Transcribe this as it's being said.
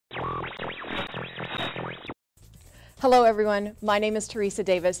Hello everyone, my name is Teresa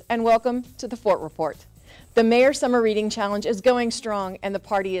Davis and welcome to the Fort Report. The Mayor Summer Reading Challenge is going strong and the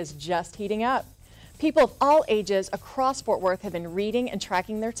party is just heating up. People of all ages across Fort Worth have been reading and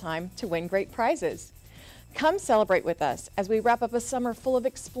tracking their time to win great prizes. Come celebrate with us as we wrap up a summer full of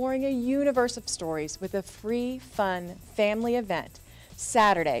exploring a universe of stories with a free, fun family event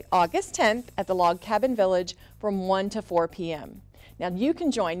Saturday, August 10th at the Log Cabin Village from 1 to 4 p.m. Now you can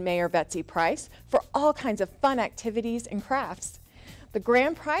join Mayor Betsy Price for all kinds of fun activities and crafts. The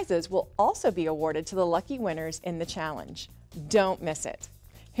grand prizes will also be awarded to the lucky winners in the challenge. Don't miss it.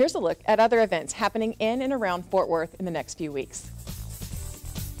 Here's a look at other events happening in and around Fort Worth in the next few weeks.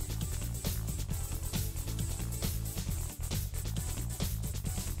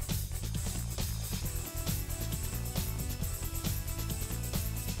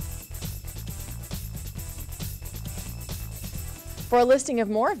 For a listing of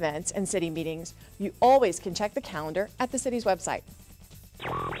more events and city meetings, you always can check the calendar at the city's website.